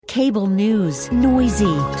Cable news,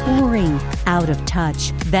 noisy, boring, out of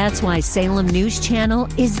touch. That's why Salem News Channel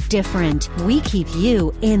is different. We keep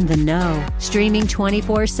you in the know. Streaming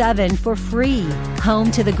 24/7 for free.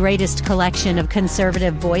 Home to the greatest collection of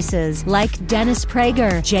conservative voices like Dennis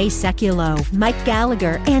Prager, Jay Sekulow, Mike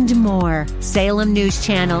Gallagher, and more. Salem News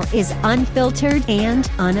Channel is unfiltered and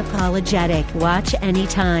unapologetic. Watch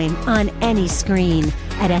anytime, on any screen,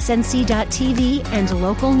 at snc.tv and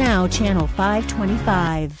Local Now Channel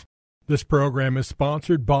 525. This program is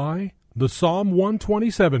sponsored by the Psalm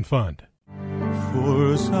 127 Fund.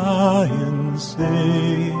 For Zion's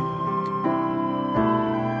sake,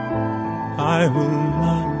 I will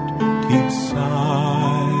not keep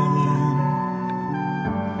silent.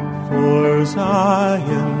 For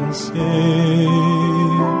Zion's sake,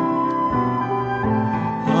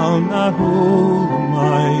 I'll not hold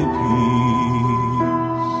my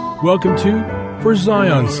peace. Welcome to For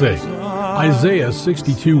Zion's Sake. Isaiah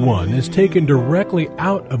 62:1 is taken directly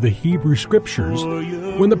out of the Hebrew Scriptures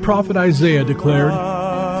when the prophet Isaiah declared,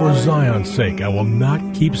 "For Zion's sake I will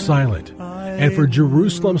not keep silent, and for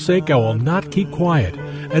Jerusalem's sake I will not keep quiet,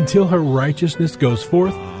 until her righteousness goes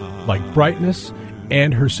forth like brightness,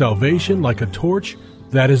 and her salvation like a torch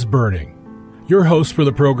that is burning." Your hosts for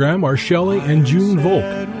the program are Shelley and June Volk,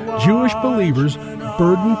 Jewish believers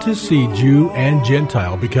burdened to see Jew and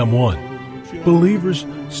Gentile become one. Believers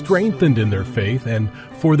strengthened in their faith and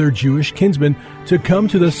for their Jewish kinsmen to come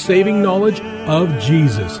to the saving knowledge of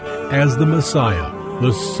Jesus as the Messiah,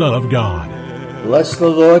 the Son of God. Bless the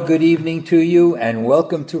Lord. Good evening to you and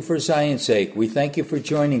welcome to For Zion's Sake. We thank you for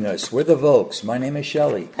joining us. We're the Volks. My name is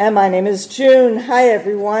Shelley. And my name is June. Hi,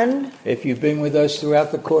 everyone. If you've been with us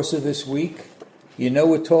throughout the course of this week, you know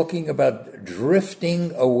we're talking about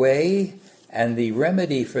drifting away, and the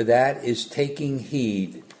remedy for that is taking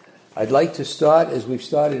heed. I'd like to start, as we've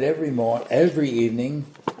started every evening,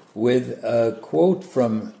 with a quote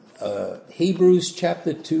from Hebrews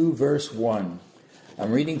chapter 2, verse 1.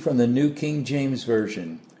 I'm reading from the New King James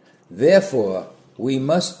Version. "Therefore, we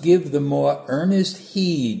must give the more earnest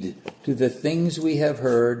heed to the things we have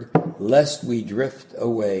heard, lest we drift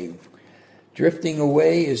away." Drifting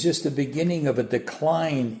away is just the beginning of a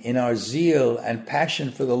decline in our zeal and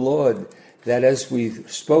passion for the Lord that, as we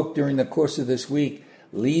spoke during the course of this week,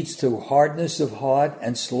 leads to hardness of heart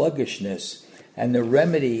and sluggishness. And the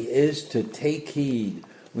remedy is to take heed.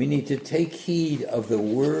 We need to take heed of the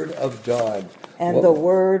Word of God. And the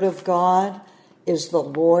Word of God is the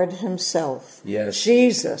Lord Himself. Yes.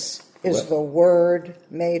 Jesus is the Word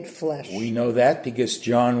made flesh. We know that because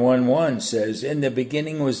John 1:1 says, "In the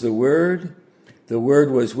beginning was the Word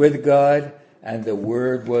was with God, and the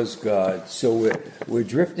Word was God." So we're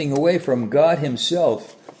drifting away from God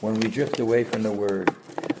Himself when we drift away from the Word.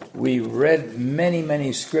 We read many,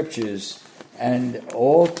 many scriptures, and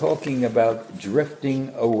all talking about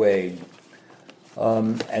drifting away.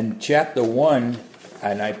 And chapter 1,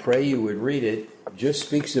 and I pray you would read it, just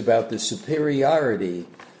speaks about the superiority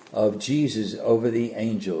of Jesus over the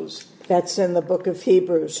angels. That's in the book of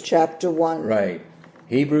Hebrews, chapter 1. Right.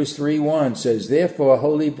 Hebrews 3:1 says, "Therefore,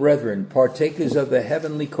 holy brethren, partakers of the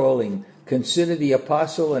heavenly calling, consider the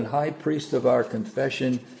apostle and high priest of our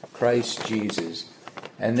confession, Christ Jesus."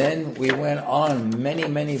 And then we went on many,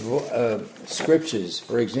 many scriptures.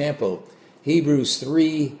 For example, Hebrews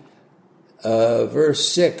 3, verse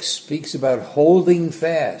 6 speaks about holding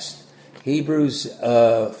fast. Hebrews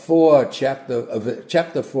 4,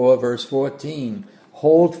 chapter 4, verse 14,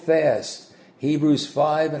 hold fast. Hebrews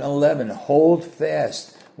 5 and 11, hold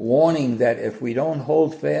fast, warning that if we don't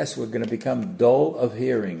hold fast, we're going to become dull of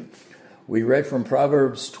hearing. We read from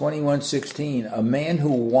Proverbs 21:16, "A man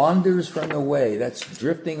who wanders from the way," that's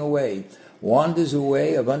drifting away, wanders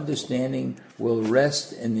away of understanding, will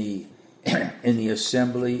rest in the in the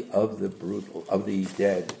assembly of the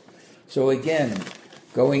dead. So again,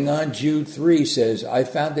 going on, Jude 3 says, "I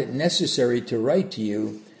found it necessary to write to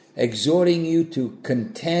you, exhorting you to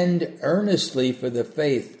contend earnestly for the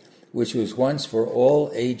faith which was once for all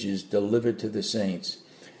ages delivered to the saints."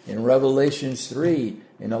 In Revelations 3,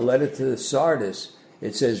 in a letter to the Sardis,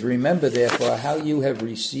 it says, "Remember therefore how you have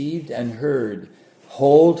received and heard.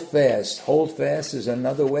 Hold fast." Hold fast is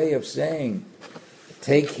another way of saying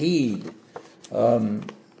take heed.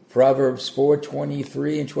 Proverbs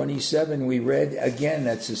 4:23 and 27 we read again.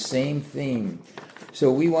 That's the same theme.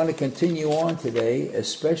 So we want to continue on today,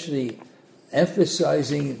 especially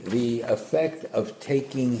emphasizing the effect of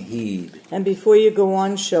taking heed. And before you go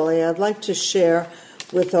on, Shelley, I'd like to share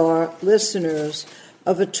with our listeners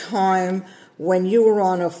of a time when you were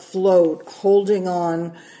on a float holding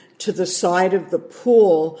on to the side of the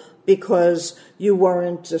pool because you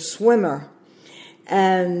weren't a swimmer.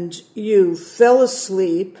 and you fell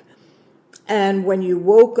asleep, and when you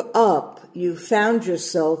woke up, you found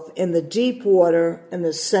yourself in the deep water in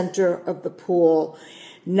the center of the pool,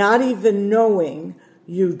 not even knowing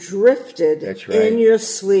you drifted That's right. in your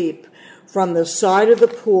sleep from the side of the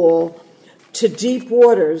pool to deep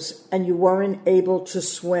waters, and you weren't able to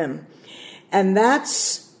swim. And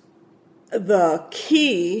that's the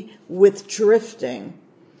key with drifting.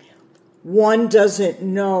 One doesn't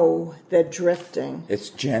know they're drifting. It's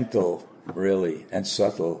gentle, really, and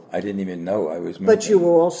subtle. I didn't even know I was moving. But you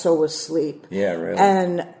were also asleep. Yeah, really.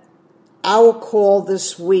 And our call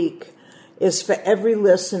this week is for every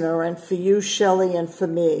listener, and for you, Shelley, and for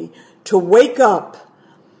me, to wake up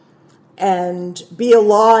and be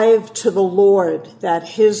alive to the Lord, that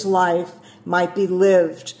his life might be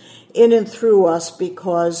lived in and through us,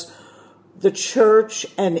 because the church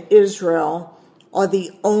and Israel are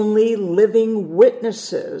the only living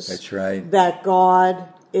witnesses. That's right. That God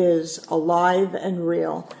is alive and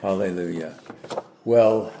real. Hallelujah.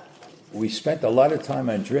 Well, we spent a lot of time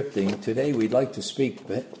on drifting. Today we'd like to speak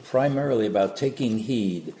primarily about taking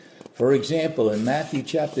heed. For example, in Matthew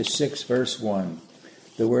chapter 6, verse 1,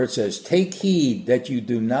 the word says, "Take heed that you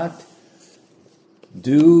do not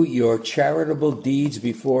do your charitable deeds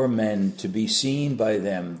before men to be seen by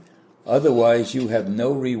them. Otherwise you have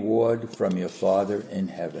no reward from your Father in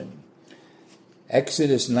heaven."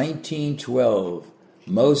 Exodus 19:12,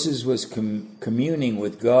 Moses was communing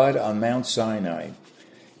with God on Mount Sinai.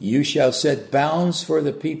 "You shall set bounds for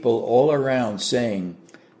the people all around, saying,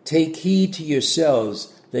 Take heed to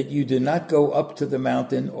yourselves that you do not go up to the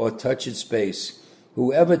mountain or touch its base.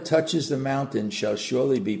 Whoever touches the mountain shall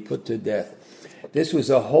surely be put to death." This was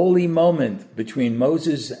a holy moment between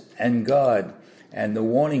Moses and God, and the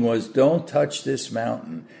warning was, don't touch this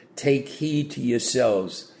mountain. Take heed to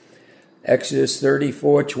yourselves. Exodus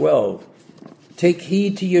 34:12, "Take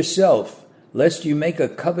heed to yourself, lest you make a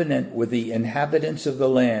covenant with the inhabitants of the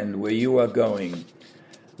land where you are going,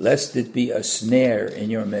 lest it be a snare in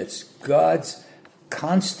your midst." God's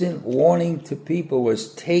constant warning to people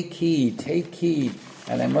was take heed, take heed.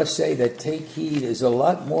 And I must say that take heed is a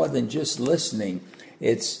lot more than just listening.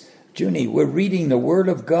 It's, Junie, we're reading the Word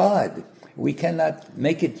of God. We cannot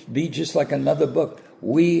make it be just like another book.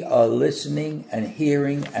 We are listening and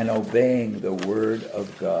hearing and obeying the Word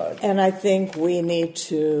of God. And I think we need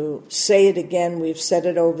to say it again. We've said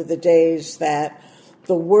it over the days, that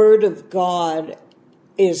the Word of God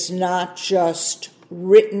is not just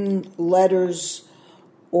written letters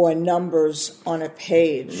or numbers on a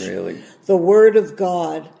page. Really? The Word of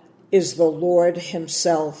God is the Lord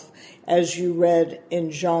himself. As you read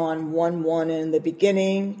in John 1:1, in the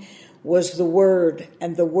beginning was the Word,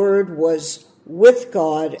 and the Word was with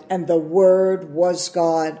God, and the Word was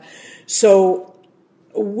God. So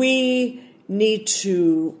we need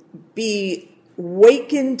to be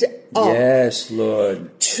wakened up, yes,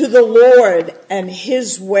 Lord, to the Lord and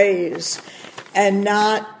his ways, and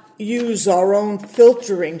not use our own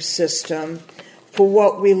filtering system for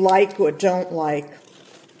what we like or don't like.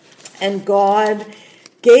 And God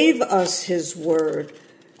gave us his word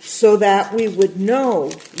so that we would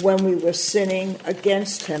know when we were sinning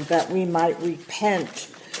against him, that we might repent,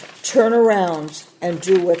 turn around, and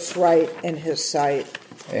do what's right in his sight.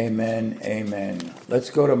 Amen, amen.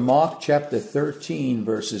 Let's go to Mark chapter 13,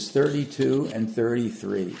 verses 32 and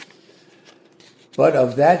 33. "But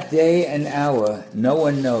of that day and hour no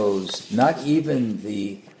one knows, not even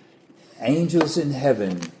the angels in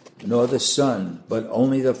heaven, nor the Son, but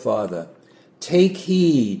only the Father. Take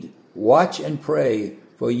heed, watch and pray,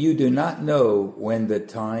 for you do not know when the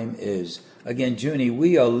time is." Again, Junie,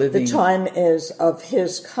 we are living... The time is of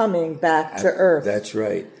his coming back to earth. That's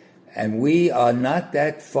right. And we are not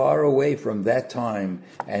that far away from that time,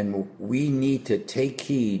 and we need to take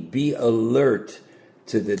heed, be alert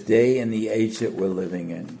to the day and the age that we're living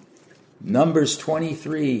in. Numbers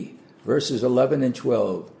 23, verses 11 and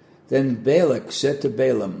 12. "Then Balak said to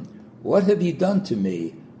Balaam, What have you done to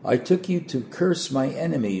me? I took you to curse my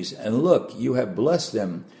enemies, and look, you have blessed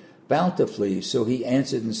them bountifully. So he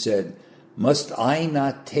answered and said, Must I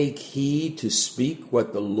not take heed to speak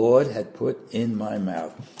what the Lord had put in my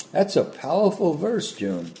mouth?" That's a powerful verse,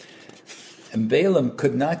 June. And Balaam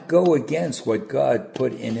could not go against what God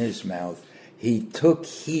put in his mouth. He took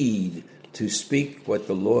heed to speak what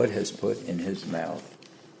the Lord has put in his mouth.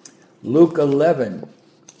 Luke 11,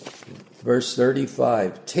 verse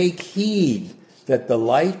 35. "Take heed that the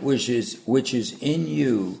light which is in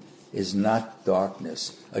you is not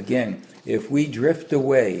darkness." Again, if we drift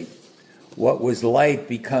away, what was light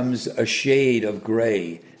becomes a shade of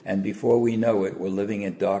gray. and before we know it, we're living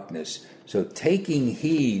in darkness. So taking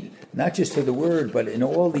heed, not just to the word, but in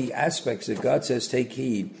all the aspects that God says take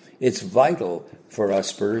heed, it's vital for our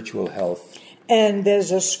spiritual health. And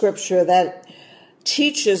there's a scripture that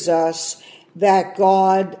teaches us that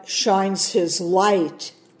God shines his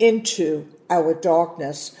light into our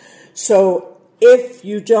darkness. So if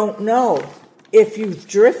you don't know, if you've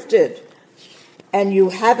drifted and you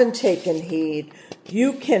haven't taken heed,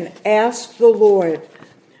 you can ask the Lord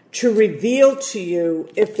to reveal to you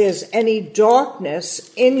if there's any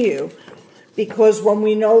darkness in you. Because when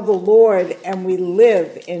we know the Lord and we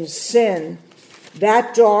live in sin,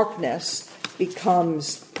 that darkness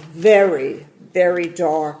becomes very, very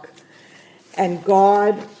dark. And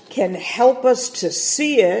God can help us to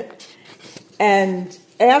see it and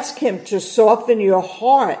ask him to soften your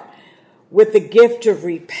heart with the gift of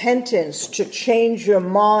repentance, to change your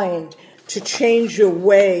mind, to change your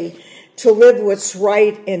way, to live what's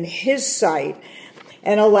right in his sight,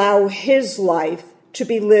 and allow his life to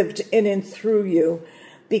be lived in and through you,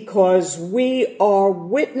 because we are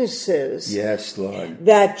witnesses, yes, Lord,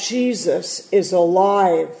 that Jesus is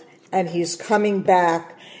alive and he's coming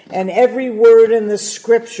back, and every word in the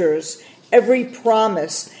scriptures, every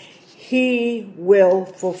promise, he will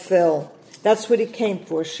fulfill. That's what he came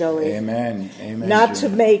for, Shelley. Amen. Amen. Not to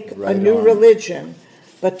make right a new on. religion,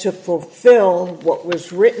 but to fulfill what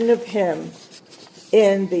was written of him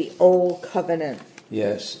in the old covenant.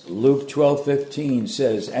 Yes, Luke 12:15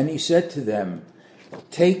 says, and he said to them,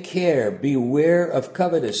 take care, beware of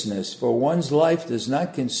covetousness, for one's life does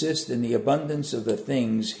not consist in the abundance of the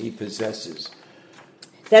things he possesses.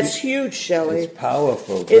 That's huge, Shelley. It's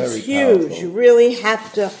powerful, It's very huge. powerful. You really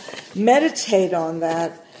have to meditate on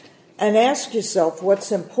that and ask yourself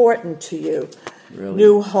what's important to you. Really?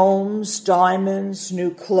 New homes, diamonds,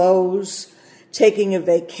 new clothes, taking a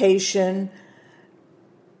vacation,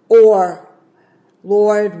 or,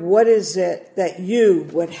 Lord, what is it that you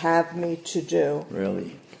would have me to do?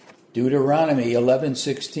 Really. Deuteronomy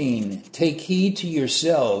 11:16, take heed to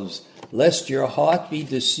yourselves, lest your heart be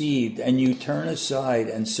deceived, and you turn aside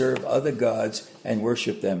and serve other gods and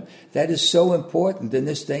worship them. That is so important in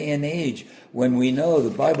this day and age, when we know the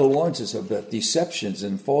Bible warns us about deceptions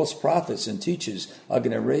and false prophets and teachers are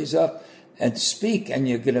going to raise up and speak, and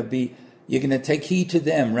you're going to take heed to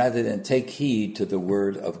them rather than take heed to the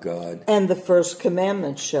word of God. And the first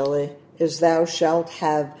commandment, Shelley, is thou shalt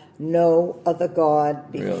have no other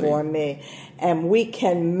God before me. And we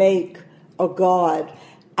can make a God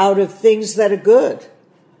out of things that are good.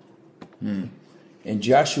 In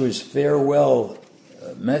Joshua's farewell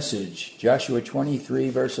message, Joshua 23,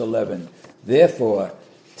 verse 11, therefore,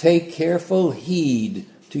 take careful heed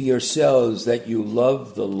to yourselves that you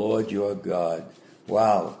love the Lord your God.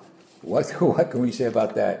 Wow. What can we say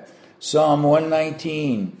about that? Psalm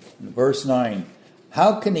 119, verse 9.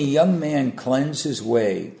 How can a young man cleanse his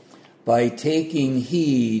way? By taking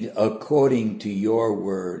heed according to your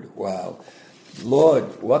word. Wow.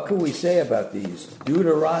 Lord, what can we say about these?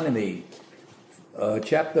 Deuteronomy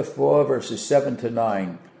chapter 4, verses 7 to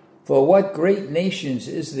 9. For what great nations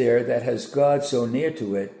is there that has God so near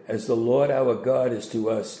to it as the Lord our God is to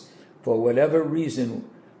us, for whatever reason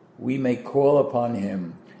we may call upon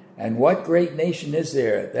him? And what great nation is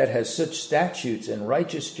there that has such statutes and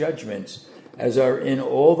righteous judgments as are in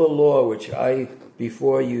all the law which I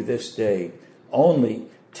before you this day? Only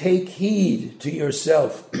take heed to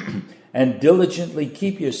yourself and diligently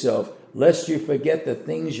keep yourself, lest you forget the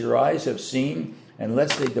things your eyes have seen, and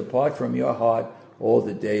lest they depart from your heart all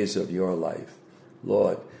the days of your life.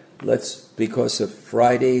 Lord, because of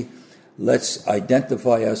Friday, let's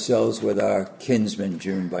identify ourselves with our kinsman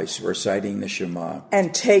June by reciting the Shema.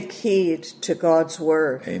 And take heed to God's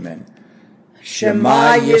word. Amen.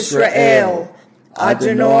 Shema Yisrael,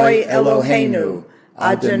 Adonai Eloheinu,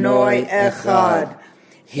 Adonai Echad.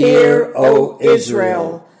 Hear, O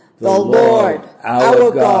Israel, the Lord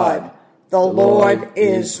our God, the Lord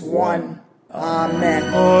is one. Amen.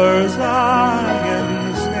 For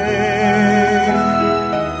Zion's sake.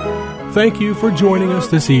 Thank you for joining us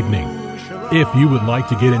this evening. If you would like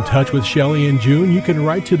to get in touch with Shelley and June, you can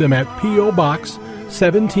write to them at P.O. Box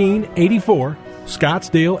 1784,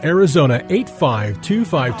 Scottsdale, Arizona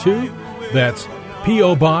 85252. That's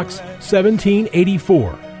P.O. Box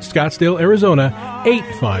 1784, Scottsdale, Arizona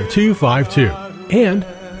 85252. And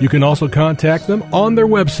you can also contact them on their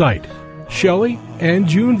website,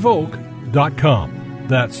 ShelleyandJuneVolk.com.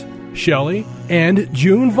 That's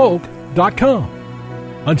ShelleyandJuneVolk.com.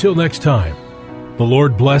 Until next time, the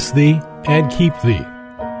Lord bless thee and keep thee.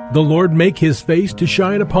 The Lord make his face to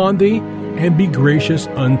shine upon thee and be gracious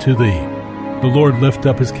unto thee. The Lord lift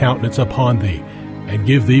up his countenance upon thee and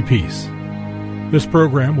give thee peace. This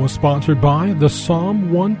program was sponsored by the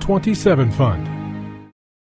Psalm 127 Fund.